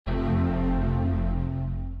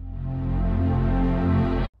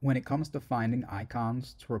When it comes to finding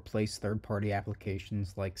icons to replace third-party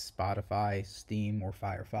applications like Spotify, Steam, or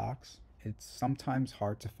Firefox, it's sometimes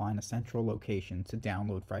hard to find a central location to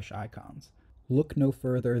download fresh icons. Look no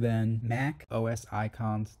further than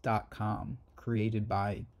macosicons.com, created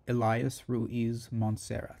by Elias Ruiz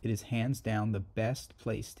Montserrat. It is hands down the best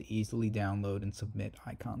place to easily download and submit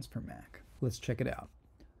icons for Mac. Let's check it out.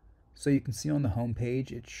 So you can see on the home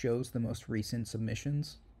page, it shows the most recent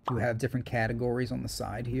submissions. You have different categories on the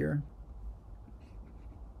side here.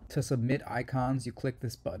 To submit icons, you click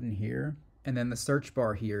this button here. And then the search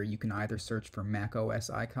bar here, you can either search for macOS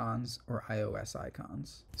icons or iOS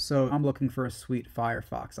icons. So I'm looking for a sweet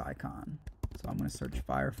Firefox icon. So I'm going to search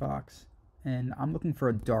Firefox. And I'm looking for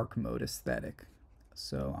a dark mode aesthetic.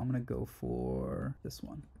 So I'm going to go for this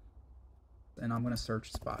one. And I'm going to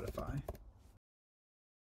search Spotify.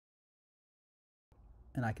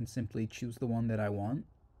 And I can simply choose the one that I want,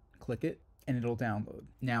 click it, and it'll download.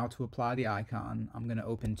 Now to apply the icon, I'm going to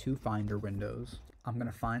open two Finder windows. I'm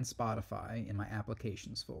going to find Spotify in my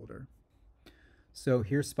Applications folder. So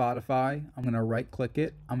here's Spotify. I'm going to right click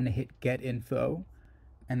it. I'm going to hit Get Info,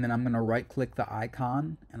 and then I'm going to right click the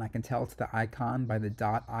icon, and I can tell it's the icon by the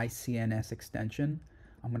 .icns extension.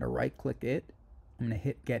 I'm going to right click it. I'm going to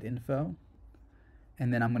hit Get Info,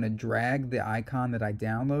 and then I'm going to drag the icon that I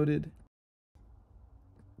downloaded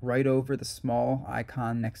right over the small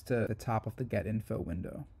icon next to the top of the Get Info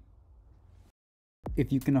window.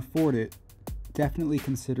 If you can afford it, definitely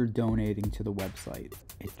consider donating to the website.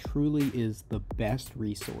 It truly is the best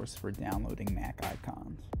resource for downloading Mac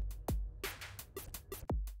icons.